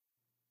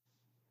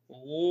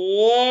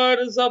What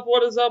is up?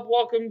 What is up?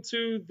 Welcome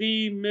to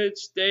the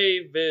Mitch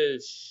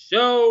Davis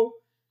Show.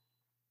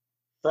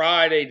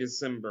 Friday,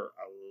 December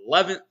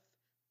 11th,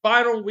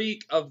 final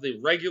week of the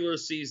regular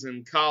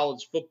season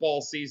college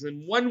football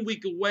season. 1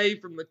 week away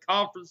from the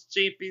conference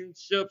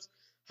championships,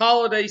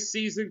 holiday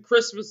season.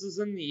 Christmas is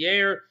in the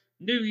air.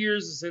 New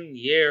Year's is in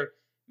the air.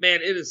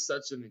 Man, it is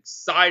such an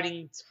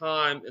exciting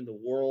time in the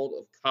world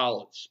of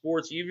college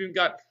sports. You've even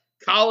got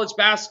college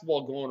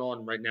basketball going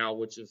on right now,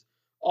 which is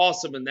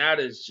awesome, and that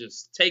is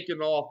just taking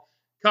off.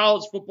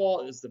 College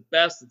football is the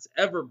best it's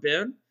ever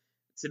been.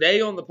 Today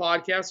on the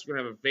podcast, we're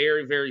going to have a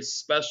very, very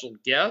special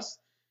guest.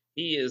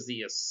 He is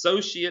the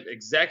Associate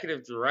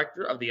Executive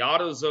Director of the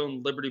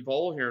AutoZone Liberty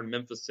Bowl here in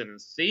Memphis,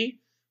 Tennessee.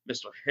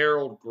 Mr.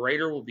 Harold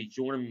Graeter will be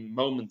joining me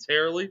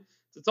momentarily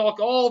to talk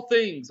all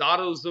things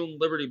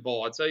AutoZone Liberty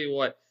Bowl. I tell you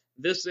what,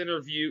 this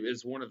interview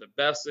is one of the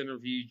best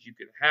interviews you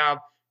could have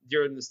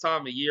during this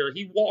time of year.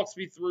 He walks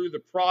me through the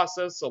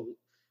process of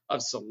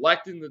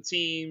selecting the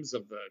teams,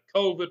 of the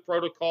COVID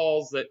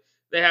protocols that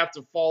they have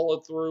to follow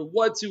through,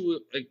 what to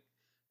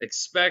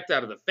expect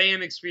out of the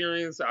fan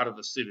experience, out of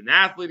the student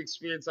athlete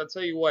experience. I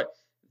tell you what,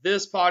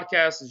 this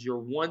podcast is your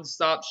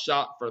one-stop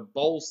shop for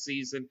bowl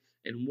season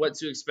and what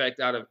to expect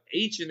out of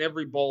each and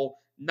every bowl,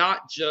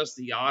 not just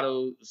the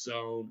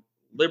AutoZone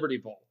Liberty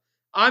Bowl.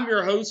 I'm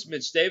your host,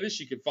 Mitch Davis.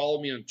 You can follow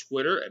me on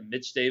Twitter at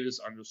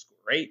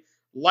MitchDavis_8.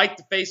 Like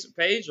the Facebook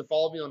page or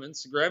follow me on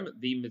Instagram at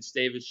The Mitch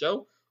Davis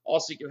Show.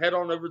 Also, you can head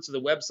on over to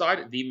the website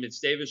at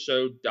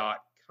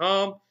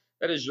TheMitchDavisShow.com.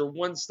 That is your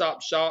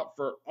one-stop shop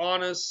for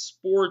honest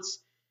sports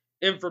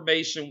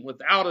information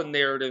without a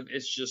narrative.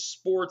 It's just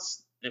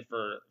sports and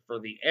for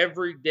the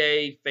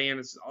everyday fan.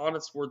 It's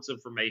honest sports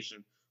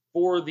information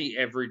for the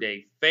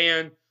everyday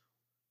fan.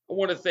 I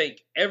want to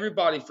thank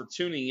everybody for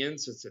tuning in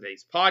to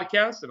today's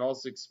podcast, and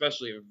also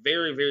especially a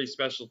very, very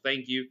special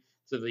thank you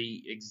to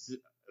the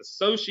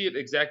Associate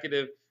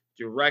Executive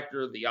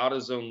Director of the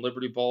AutoZone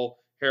Liberty Bowl,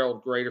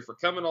 Harold Graeter, for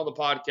coming on the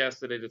podcast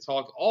today to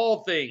talk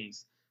all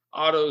things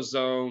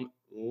AutoZone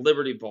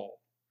Liberty Bowl.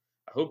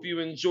 I hope you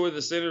enjoy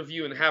this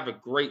interview and have a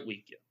great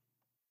weekend.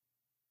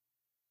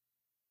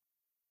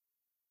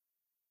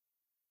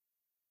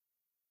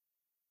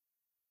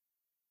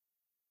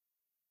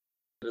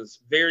 It's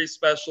very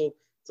special.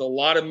 It's a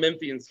lot of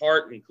Memphians'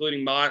 heart,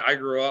 including mine. I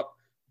grew up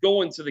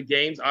going to the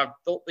games. I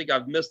don't think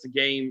I've missed a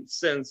game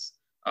since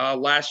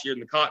last year in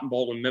the Cotton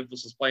Bowl when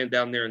Memphis was playing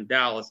down there in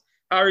Dallas.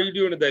 How are you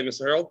doing today,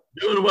 Mr. Harold?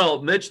 Doing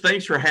well, Mitch.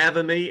 Thanks for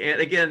having me. And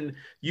again,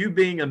 you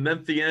being a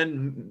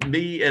Memphian,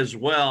 me as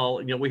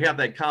well, we have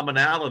that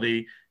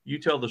commonality. You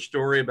tell the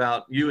story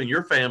about you and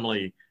your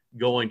family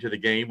going to the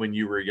game when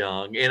you were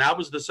young. And I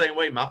was the same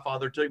way. My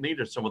father took me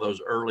to some of those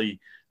early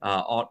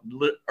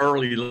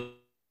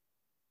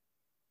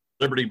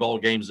Liberty Bowl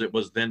games. It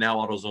was then now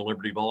AutoZone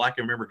Liberty Bowl. I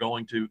can remember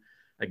going to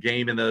a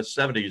game in the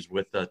 70s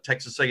with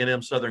Texas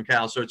A&M Southern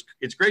Cal. So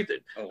it's great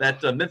that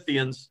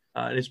Memphians,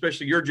 and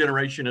especially your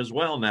generation as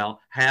well now,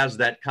 has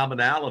that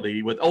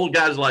commonality with old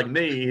guys like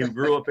me who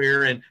grew up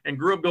here and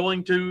grew up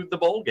going to the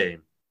bowl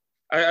game.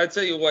 I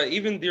tell you what,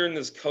 even during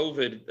this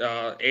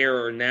COVID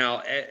era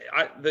now,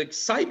 the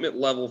excitement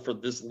level for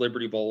this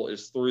Liberty Bowl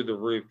is through the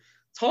roof.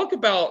 Talk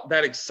about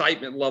that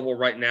excitement level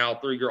right now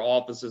through your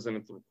offices and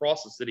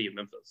across the city of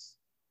Memphis.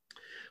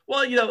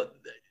 Well,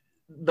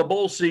 the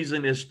bowl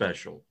season is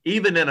special,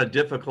 even in a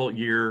difficult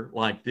year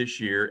like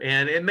this year.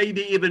 And it may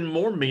be even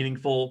more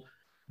meaningful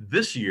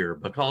this year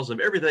because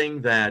of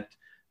everything that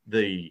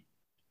the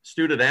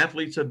student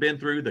athletes have been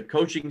through, the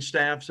coaching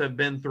staffs have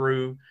been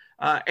through,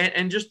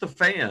 and just the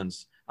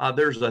fans.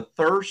 There's a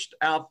thirst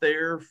out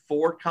there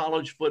for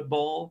college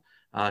football,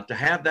 to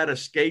have that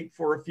escape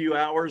for a few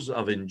hours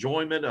of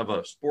enjoyment of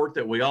a sport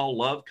that we all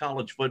love,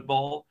 college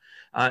football.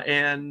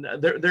 And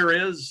there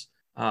is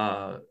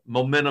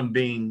momentum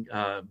being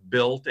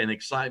built and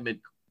excitement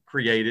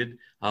created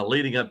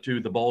leading up to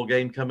the bowl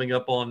game coming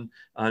up on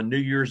New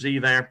Year's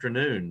Eve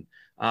afternoon.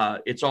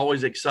 It's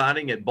always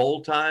exciting at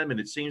bowl time, and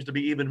it seems to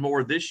be even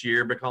more this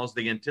year because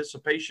the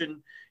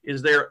anticipation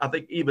is there, I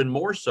think, even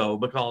more so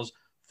because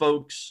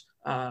folks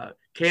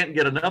can't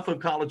get enough of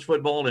college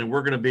football, and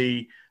we're going to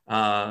be,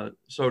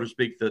 so to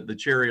speak, the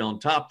cherry on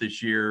top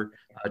this year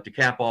to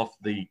cap off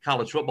the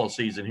college football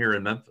season here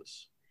in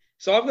Memphis.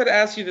 So I'm going to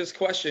ask you this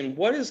question.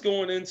 What is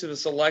going into the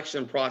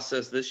selection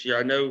process this year?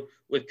 I know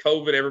with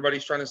COVID,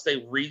 everybody's trying to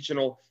stay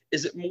regional.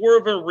 Is it more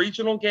of a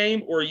regional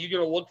game, or are you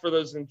going to look for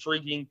those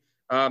intriguing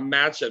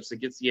matchups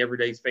that gets the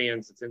everyday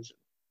fans' attention?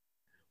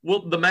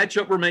 Well, the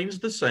matchup remains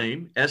the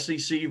same,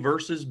 SEC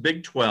versus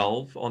Big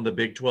 12 on the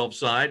Big 12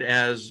 side.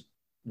 As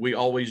we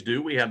always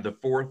do, we have the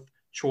fourth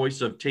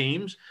choice of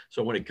teams.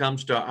 So when it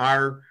comes to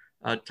our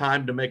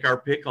time to make our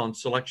pick on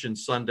Selection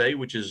Sunday,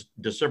 which is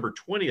December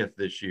 20th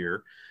this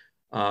year,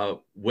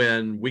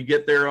 when we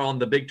get there on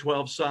the Big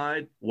 12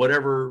 side,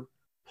 whatever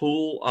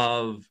pool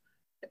of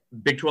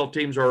Big 12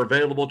 teams are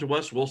available to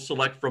us, we'll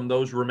select from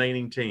those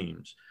remaining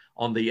teams.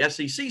 On the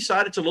SEC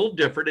side, it's a little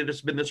different, and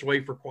it's been this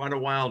way for quite a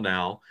while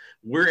now.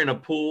 We're in a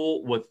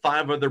pool with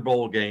 5 other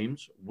bowl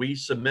games. We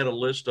submit a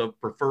list of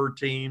preferred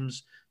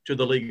teams to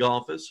the league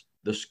office.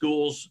 The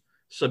schools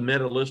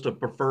submit a list of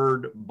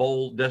preferred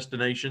bowl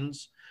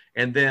destinations.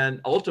 And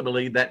then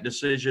ultimately that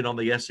decision on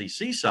the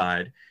SEC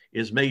side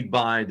is made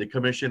by the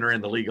commissioner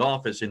and the league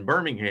office in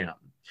Birmingham.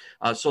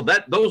 So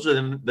that those are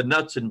the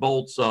nuts and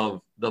bolts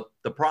of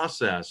the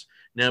process.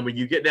 Now, when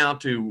you get down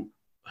to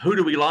who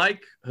do we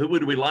like, who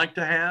would we like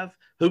to have,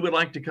 who would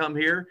like to come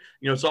here,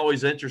 it's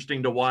always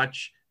interesting to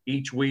watch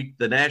each week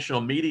the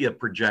national media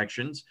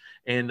projections.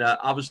 And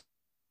obviously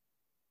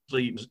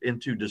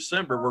into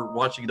December, we're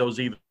watching those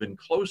even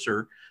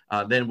closer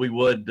than we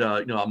would,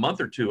 a month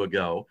or two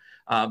ago.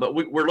 But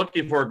we're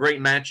looking for a great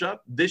matchup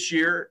this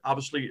year.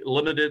 Obviously,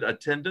 limited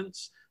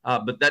attendance,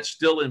 but that's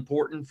still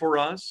important for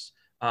us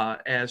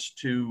as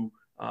to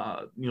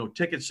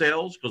ticket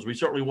sales, because we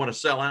certainly want to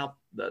sell out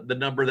the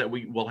number that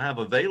we will have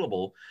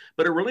available.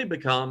 But it really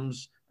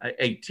becomes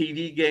a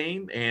TV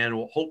game,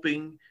 and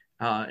hoping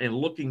and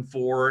looking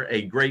for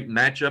a great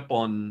matchup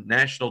on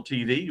national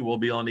TV. We'll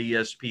be on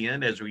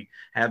ESPN as we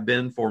have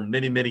been for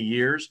many, many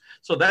years.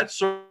 So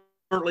that's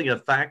certainly a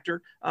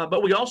factor.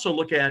 But we also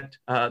look at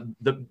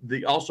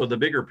the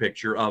bigger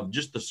picture of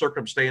just the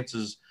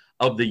circumstances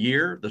of the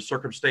year, the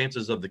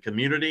circumstances of the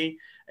community,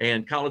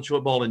 and college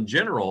football in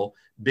general,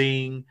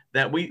 being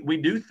that we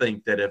do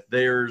think that if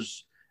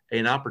there's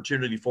an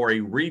opportunity for a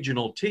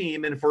regional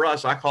team, and for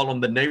us, I call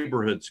them the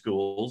neighborhood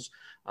schools,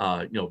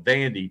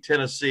 Vandy,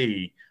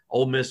 Tennessee,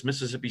 Ole Miss,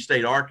 Mississippi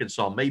State,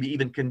 Arkansas, maybe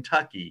even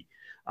Kentucky.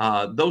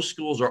 Those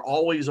schools are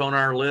always on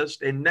our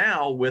list. And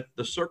now with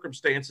the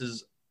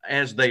circumstances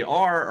as they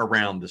are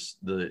around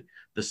the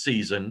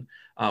season,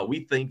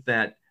 we think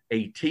that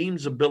a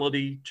team's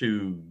ability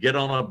to get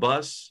on a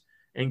bus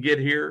and get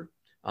here,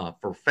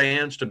 for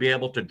fans to be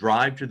able to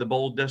drive to the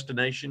bowl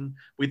destination,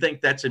 we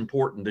think that's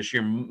important this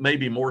year,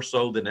 maybe more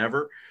so than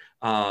ever.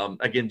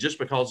 Again, just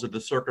because of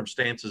the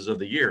circumstances of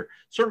the year.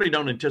 Certainly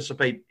don't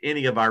anticipate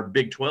any of our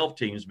Big 12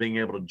 teams being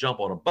able to jump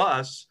on a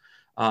bus,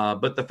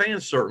 but the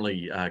fans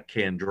certainly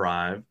can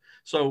drive.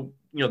 So,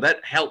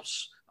 that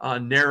helps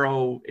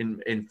narrow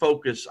and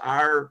focus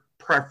our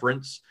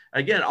preference.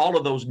 Again, all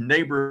of those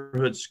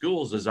neighborhood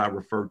schools, as I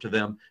refer to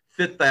them,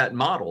 fit that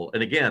model.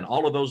 And again,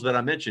 all of those that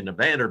I mentioned, a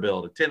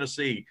Vanderbilt, a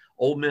Tennessee,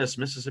 Ole Miss,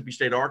 Mississippi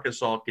State,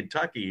 Arkansas,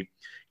 Kentucky,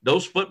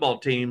 those football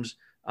teams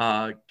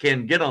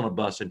can get on a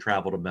bus and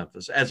travel to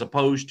Memphis, as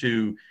opposed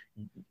to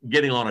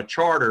getting on a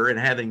charter and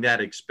having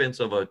that expense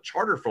of a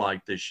charter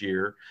flight this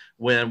year,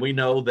 when we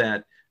know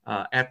that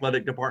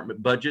athletic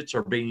department budgets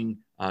are being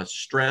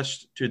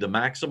stressed to the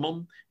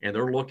maximum, and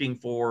they're looking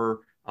for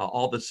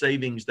all the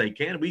savings they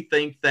can. We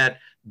think that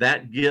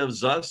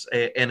gives us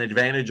an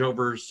advantage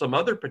over some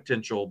other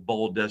potential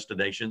bowl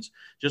destinations,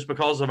 just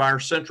because of our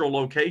central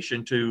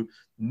location to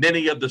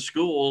many of the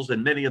schools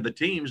and many of the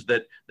teams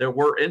that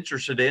we're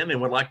interested in and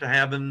would like to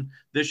have in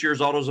this year's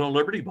AutoZone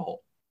Liberty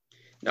Bowl.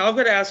 Now, I'm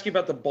going to ask you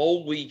about the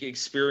bowl week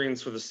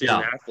experience for the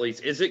student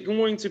athletes. Is it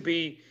going to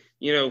be,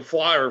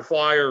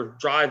 flyer,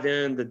 drive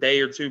in the day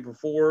or two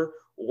before,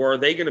 or are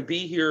they going to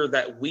be here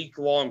that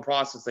week-long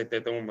process like they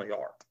normally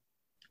are?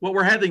 Well,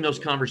 we're having those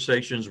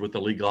conversations with the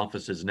league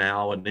offices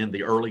now, and in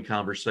the early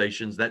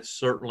conversations, that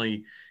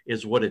certainly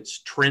is what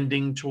it's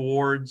trending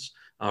towards,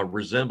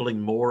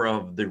 resembling more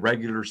of the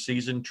regular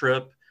season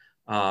trip.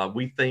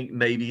 We think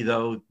maybe,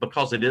 though,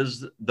 because it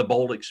is the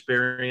bowl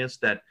experience,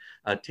 that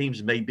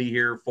teams may be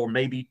here for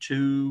maybe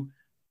 2,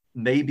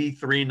 maybe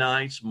 3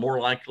 nights, more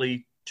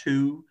likely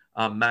 2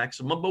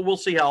 maximum. But we'll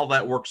see how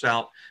that works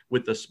out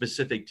with the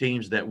specific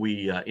teams that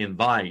we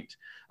invite.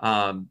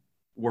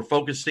 We're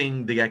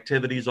focusing the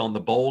activities on the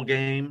bowl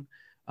game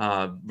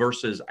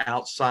versus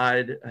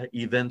outside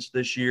events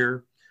this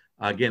year.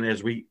 Again,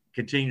 as we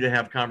continue to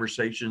have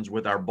conversations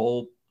with our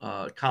bowl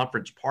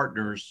conference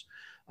partners,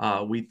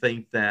 we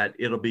think that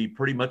it'll be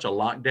pretty much a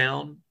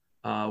lockdown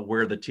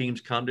where the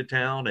teams come to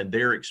town, and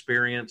their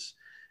experience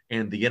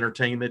and the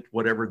entertainment,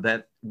 whatever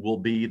that will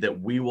be, that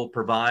we will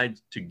provide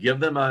to give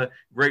them a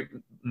great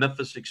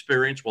Memphis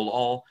experience, will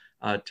all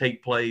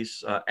take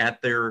place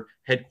at their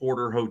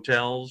headquarter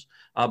hotels.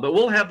 But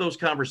we'll have those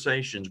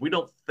conversations. We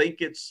don't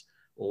think it's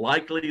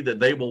likely that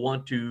they will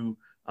want to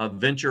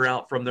venture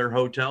out from their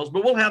hotels,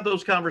 but we'll have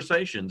those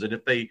conversations. And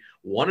if they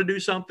want to do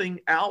something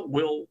out,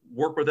 we'll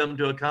work with them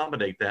to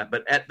accommodate that.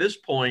 But at this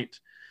point,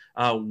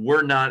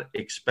 we're not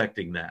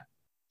expecting that.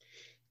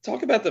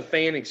 Talk about the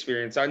fan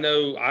experience. I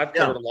know I've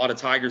covered a lot of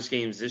Tigers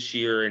games this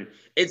year, and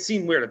it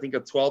seemed weird. I think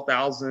of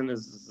 12,000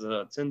 as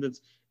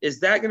attendance. Is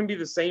that going to be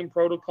the same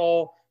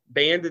protocol?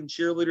 Band and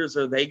cheerleaders,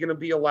 are they going to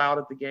be allowed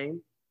at the game?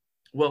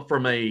 Well,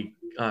 from a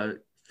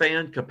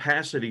fan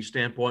capacity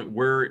standpoint,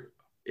 we're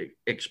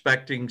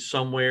expecting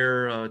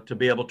somewhere to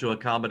be able to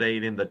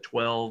accommodate in the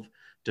 12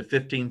 to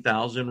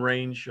 15,000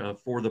 range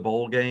for the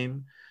bowl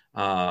game.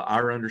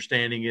 Our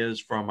understanding is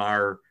from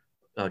our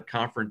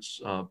conference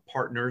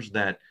partners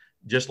that,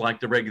 just like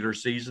the regular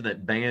season,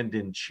 that band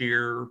and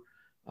cheer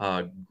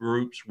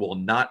groups will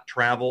not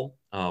travel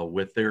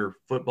with their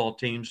football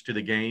teams to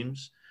the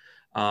games.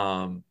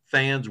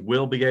 Fans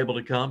will be able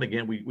to come.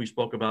 Again, we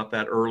spoke about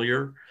that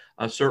earlier.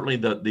 Certainly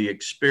the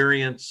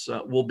experience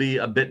will be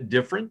a bit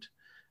different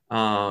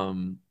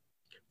From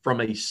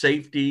a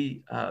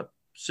safety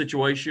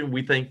situation,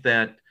 we think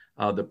that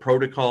the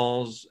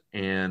protocols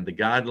and the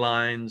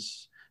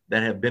guidelines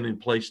that have been in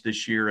place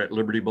this year at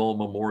Liberty Bowl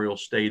Memorial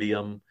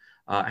Stadium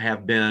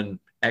have been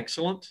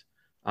excellent.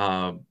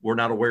 We're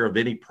not aware of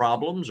any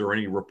problems or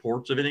any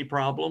reports of any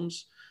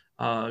problems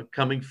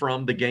coming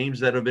from the games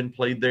that have been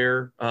played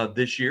there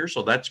this year.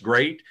 So that's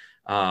great.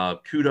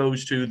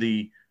 Kudos to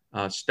the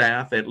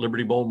staff at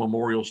Liberty Bowl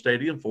Memorial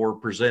Stadium for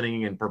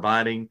presenting and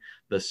providing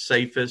the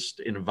safest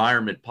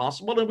environment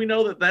possible. And we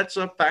know that that's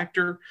a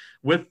factor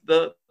with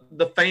the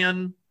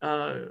fan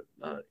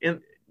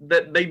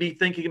that may be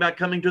thinking about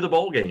coming to the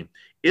bowl game.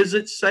 Is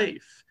it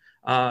safe?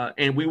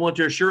 And we want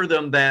to assure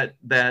them that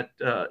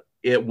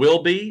it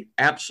will be,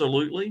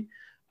 absolutely.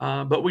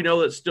 But we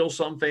know that still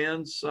some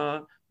fans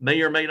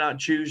may or may not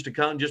choose to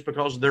come just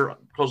because of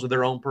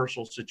their own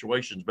personal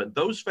situations. But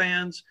those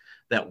fans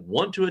that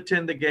want to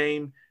attend the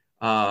game,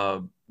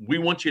 we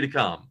want you to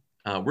come.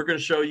 We're going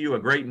to show you a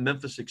great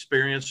Memphis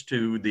experience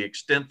to the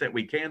extent that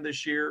we can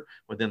this year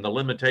within the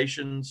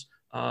limitations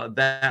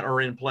that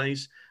are in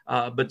place.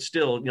 But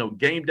still,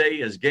 game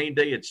day is game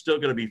day. It's still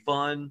going to be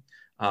fun.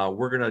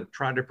 We're going to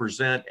try to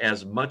present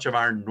as much of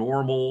our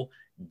normal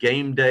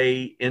game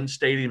day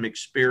in-stadium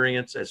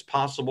experience as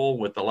possible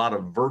with a lot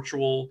of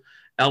virtual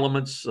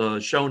elements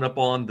shown up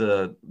on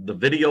the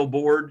video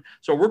board.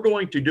 So we're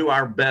going to do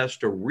our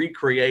best to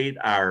recreate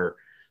our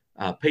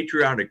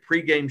patriotic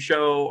pregame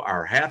show,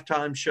 our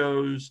halftime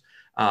shows,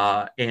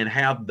 and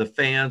have the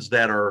fans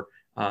that are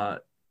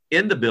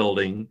in the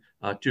building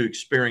to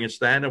experience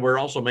that. And we're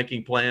also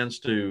making plans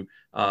to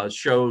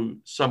show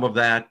some of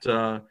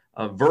that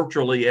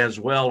virtually as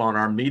well on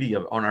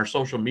our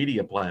social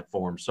media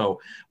platforms.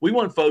 So we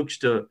want folks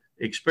to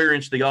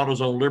experience the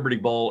AutoZone Liberty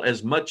Bowl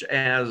as much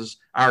as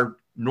our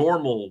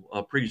normal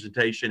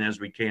presentation as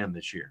we can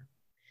this year.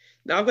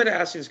 Now I'm going to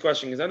ask you this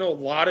question because I know a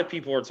lot of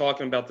people are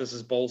talking about this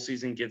as bowl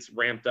season gets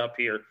ramped up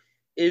here.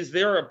 Is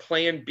there a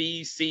plan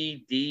B,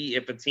 C, D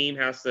if a team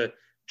has to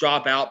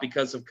drop out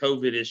because of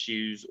COVID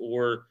issues,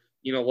 or,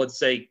 let's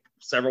say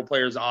several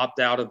players opt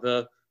out of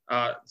the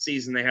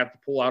season, they have to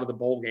pull out of the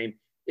bowl game?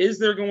 Is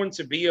there going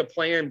to be a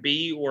plan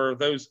B, or are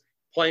those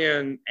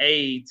plan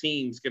A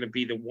teams going to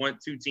be the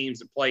two teams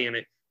that play in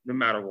it no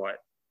matter what?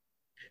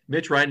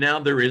 Mitch, right now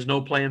there is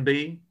no plan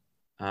B.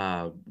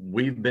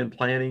 We've been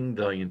planning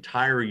the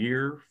entire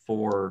year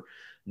for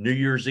New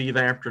Year's Eve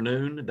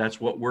afternoon. That's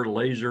what we're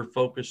laser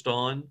focused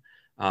on.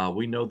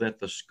 We know that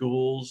the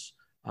schools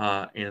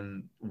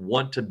and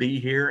want to be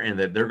here, and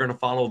that they're going to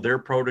follow their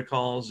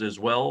protocols as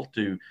well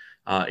to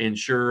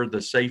ensure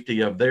the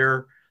safety of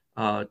their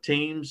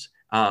teams.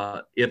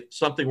 If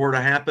something were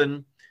to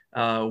happen,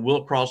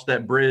 we'll cross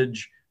that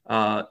bridge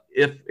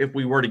if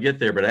we were to get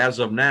there. But as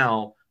of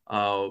now,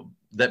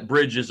 that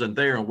bridge isn't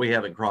there, and we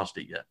haven't crossed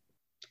it yet.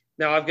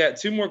 Now, I've got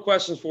two more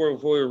questions for you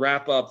before we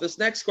wrap up. This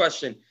next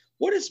question: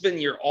 what has been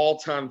your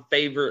all-time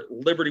favorite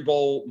Liberty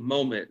Bowl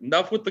moment?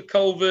 Enough with the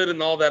COVID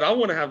and all that. I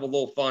want to have a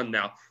little fun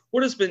now.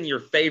 What has been your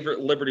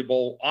favorite Liberty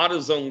Bowl,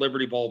 AutoZone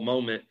Liberty Bowl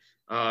moment?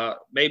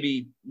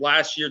 Maybe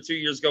last year, 2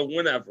 years ago,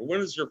 whenever. When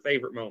is your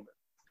favorite moment?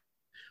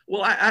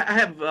 Well, I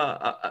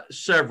have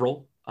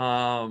several.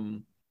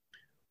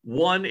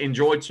 One,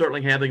 enjoyed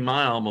certainly having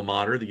my alma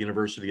mater, the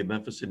University of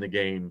Memphis, in the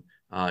game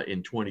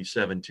in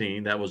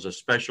 2017. That was a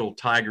special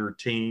Tiger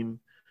team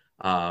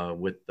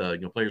with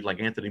players like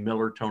Anthony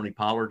Miller, Tony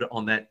Pollard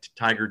on that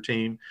Tiger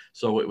team.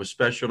 So it was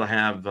special to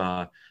have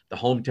the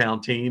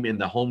hometown team in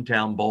the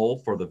hometown bowl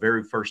for the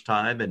very first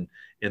time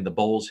in the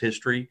bowl's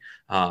history.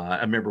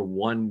 I remember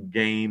one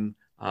game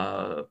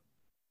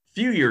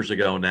few years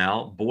ago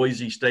now,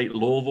 Boise State,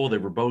 Louisville. They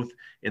were both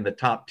in the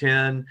top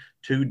 10,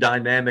 two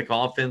dynamic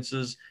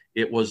offenses.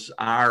 It was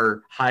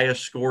our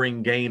highest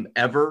scoring game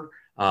ever.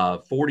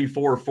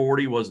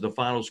 44-40 was the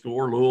final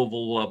score.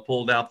 Louisville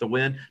pulled out the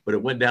win, but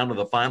it went down to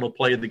the final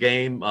play of the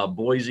game.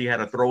 Boise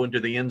had a throw into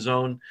the end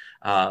zone,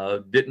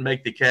 didn't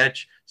make the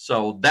catch.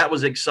 So that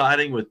was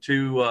exciting with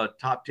two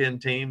top 10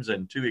 teams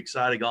and two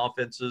exciting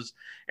offenses.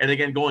 And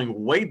again,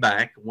 going way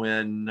back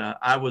when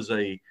I was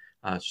a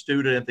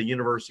student at the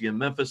University of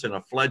Memphis and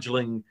a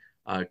fledgling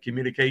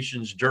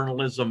communications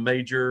journalism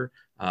major.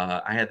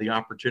 I had the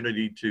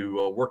opportunity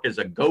to work as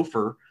a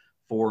gopher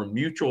for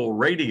Mutual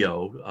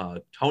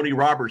Radio. Tony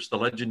Roberts, the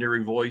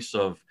legendary voice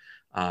of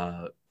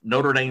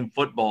Notre Dame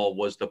football,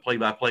 was the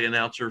play-by-play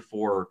announcer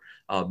for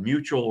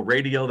Mutual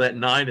Radio that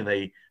night, and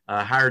they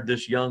hired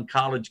this young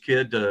college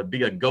kid to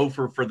be a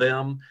gopher for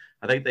them.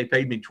 I think they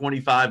paid me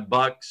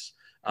 $25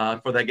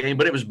 for that game,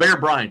 but it was Bear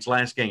Bryant's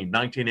last game,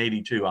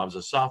 1982. I was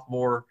a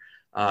sophomore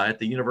at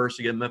the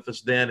University of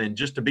Memphis then, and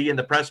just to be in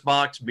the press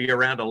box, be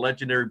around a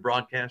legendary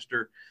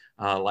broadcaster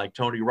like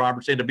Tony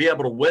Roberts, and to be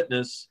able to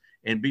witness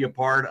and be a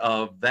part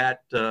of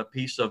that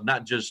piece of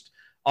not just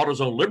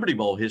AutoZone Liberty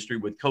Bowl history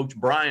with Coach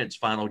Bryant's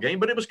final game,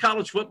 but it was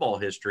college football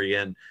history.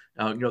 And,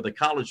 the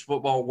college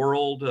football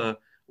world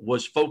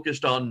was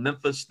focused on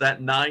Memphis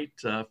that night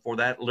for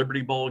that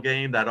Liberty Bowl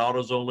game, that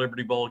AutoZone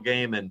Liberty Bowl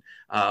game, and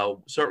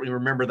certainly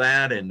remember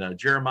that. And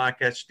Jeremiah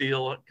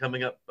Castile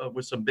coming up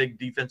with some big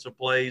defensive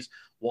plays.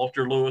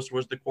 Walter Lewis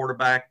was the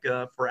quarterback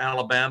for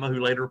Alabama, who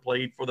later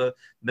played for the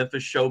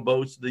Memphis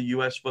Showboats, the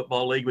U.S.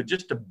 Football League. But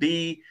just to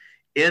be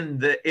in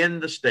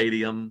the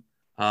stadium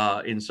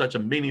in such a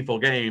meaningful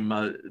game,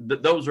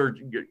 those are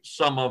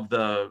some of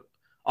the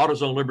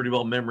AutoZone Liberty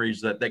Bowl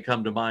memories that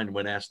come to mind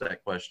when asked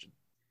that question.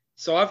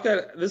 So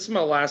this is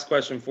my last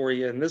question for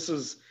you, and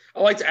I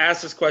like to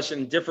ask this question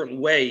in different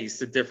ways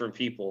to different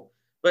people.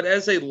 But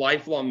as a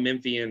lifelong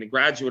Memphian, a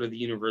graduate of the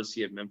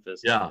University of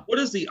Memphis, what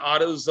does the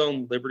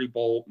AutoZone Liberty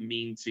Bowl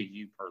mean to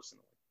you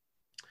personally?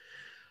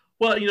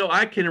 Well,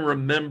 I can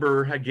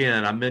remember,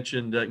 again, I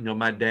mentioned,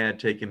 my dad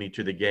taking me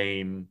to the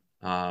game,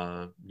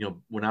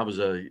 when I was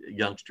a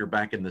youngster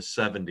back in the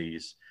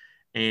 70s.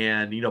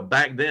 And,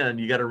 back then,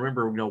 you got to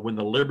remember, when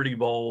the Liberty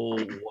Bowl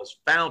was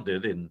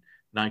founded in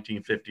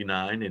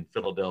 1959 in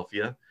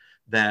Philadelphia,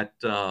 that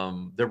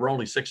there were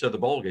only 6 other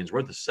bowl games.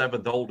 We're the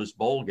 7th oldest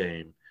bowl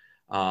game.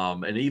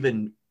 And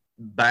even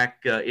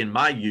back in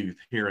my youth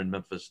here in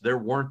Memphis, there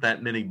weren't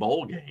that many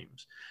bowl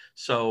games.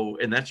 So,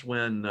 and that's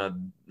when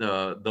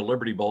the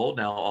Liberty Bowl,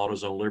 now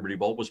AutoZone Liberty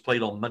Bowl, was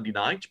played on Monday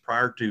nights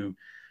prior to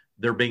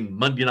there being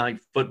Monday Night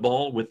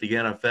Football with the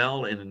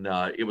NFL. And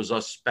it was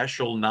a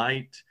special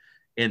night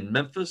in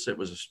Memphis. It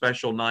was a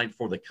special night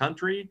for the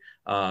country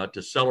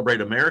to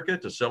celebrate America,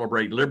 to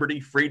celebrate liberty,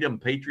 freedom,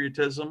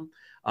 patriotism,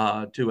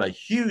 to a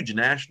huge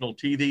national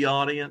TV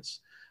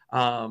audience.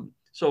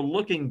 So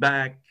looking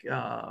back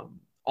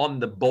on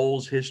the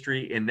Bowl's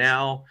history, and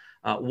now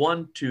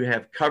to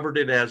have covered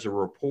it as a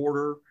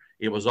reporter,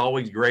 it was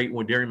always great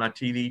during my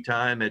TV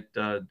time at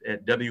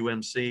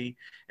WMC,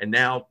 and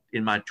now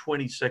in my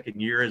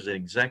 22nd year as an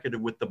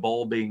executive with the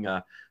Bowl, being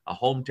a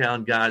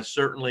hometown guy,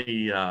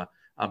 certainly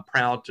I'm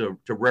proud to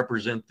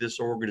represent this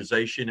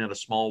organization in a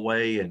small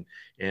way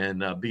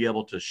and be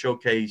able to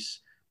showcase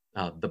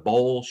the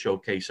Bowl,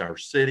 showcase our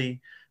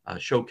city,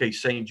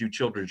 showcase St. Jude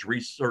Children's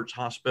Research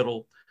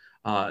Hospital.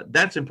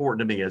 That's important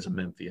to me as a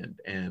Memphian,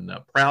 and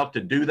proud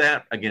to do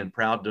that. Again,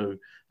 proud to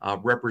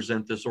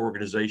represent this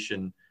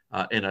organization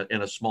in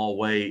a small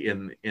way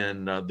in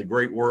the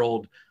great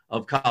world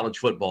of college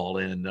football.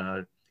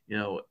 And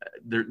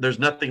there's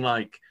nothing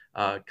like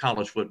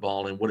college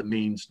football and what it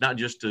means, not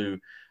just to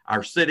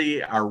our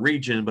city, our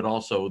region, but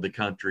also the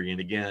country.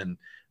 And again,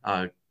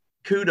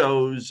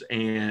 kudos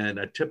and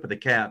a tip of the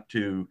cap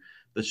to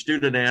the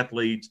student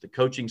athletes, the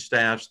coaching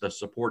staffs, the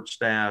support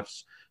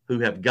staffs who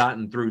have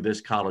gotten through this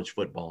college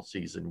football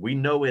season. We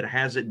know it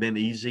hasn't been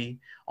easy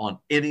on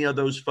any of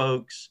those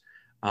folks.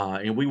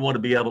 And we want to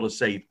be able to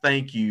say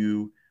thank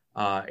you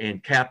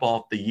and cap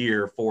off the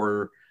year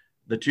for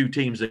the 2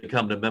 teams that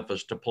come to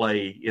Memphis to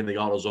play in the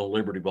AutoZone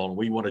Liberty Bowl. And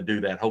we want to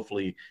do that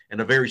hopefully in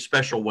a very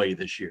special way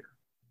this year.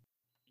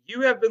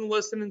 You have been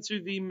listening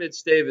to the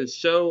Mitch Davis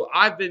Show.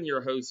 I've been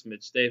your host,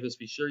 Mitch Davis.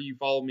 Be sure you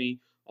follow me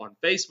on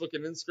Facebook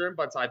and Instagram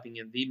by typing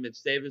in The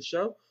Mitch Davis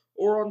Show,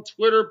 or on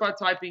Twitter by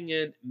typing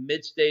in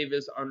Mitch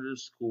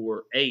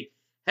Davis_8.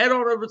 Head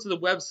on over to the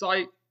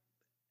website,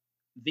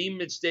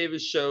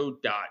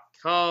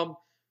 themitchdavisshow.com,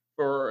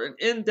 for an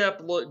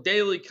in-depth look,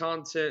 daily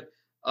content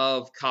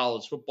of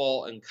college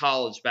football and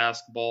college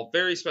basketball.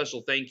 Very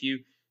special thank you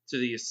to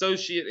the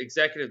Associate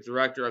Executive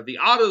Director of the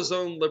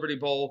AutoZone Liberty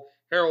Bowl,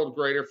 Harold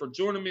Graeter, for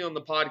joining me on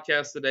the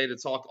podcast today to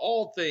talk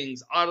all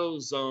things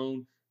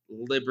AutoZone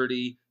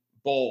Liberty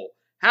Bowl.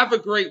 Have a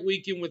great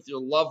weekend with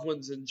your loved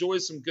ones. Enjoy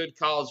some good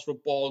college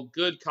football,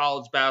 good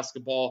college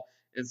basketball,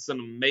 and some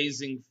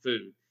amazing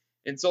food.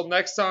 Until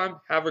next time,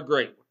 have a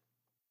great one.